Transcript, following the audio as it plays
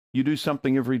You do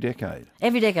something every decade.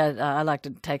 Every decade, I like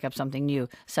to take up something new.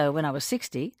 So when I was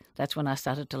 60, that's when I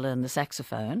started to learn the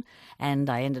saxophone, and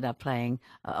I ended up playing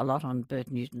a lot on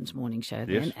Bert Newton's morning show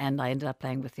then, Yes. and I ended up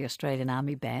playing with the Australian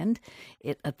Army Band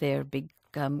at their big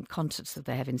concerts that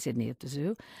they have in Sydney at the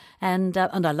Zoo, and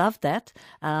I loved that.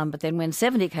 But then when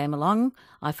 70 came along,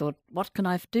 I thought, what can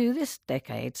I do this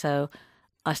decade? So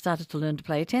I started to learn to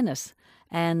play tennis,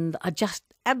 and I just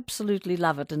absolutely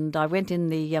love it. And I went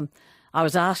in I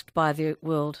was asked by the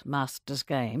World Masters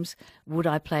Games, would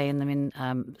I play in them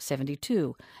in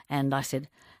 72? And I said,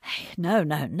 hey,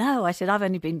 no. I said, I've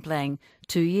only been playing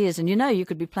 2 years. And, you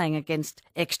could be playing against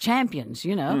ex-champions,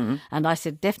 And I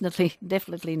said,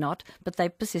 definitely not. But they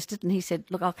persisted. And he said,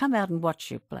 look, I'll come out and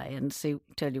watch you play and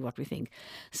tell you what we think.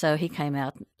 So he came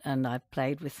out and I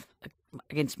played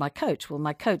against my coach. Well,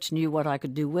 my coach knew what I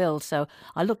could do well, so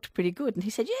I looked pretty good. And he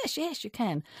said, yes, you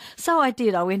can. So I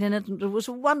did. I went in and it was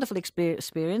a wonderful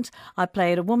experience. I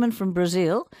played a woman from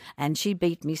Brazil, and she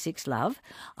beat me 6-love.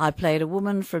 I played a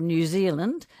woman from New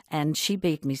Zealand, and she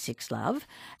beat me 6-love.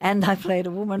 And I played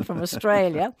a woman from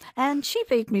Australia, and she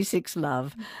beat me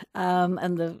 6-love.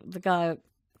 And the guy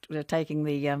taking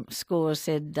the scores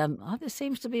said, there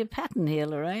seems to be a pattern here,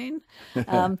 Lorraine.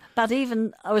 But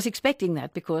even I was expecting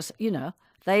that because,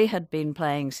 they had been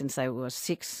playing since they were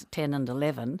 6, 10 and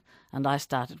 11, and I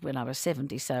started when I was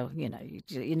 70, so,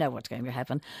 you know what's going to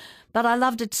happen. But I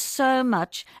loved it so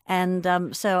much, and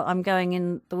so I'm going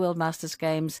in the World Masters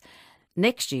Games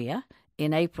next year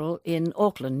in April in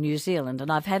Auckland, New Zealand,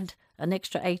 and I've had an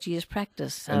extra 8 years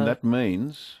practice. So. And that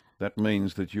means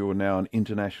that you're now an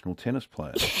international tennis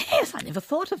player. Yes, I never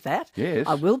thought of that. Yes.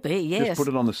 I will be, yes. Just put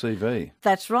it on the CV.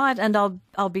 That's right, and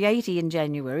I'll be 80 in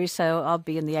January, so I'll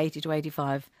be in the 80 to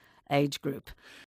 85 age group.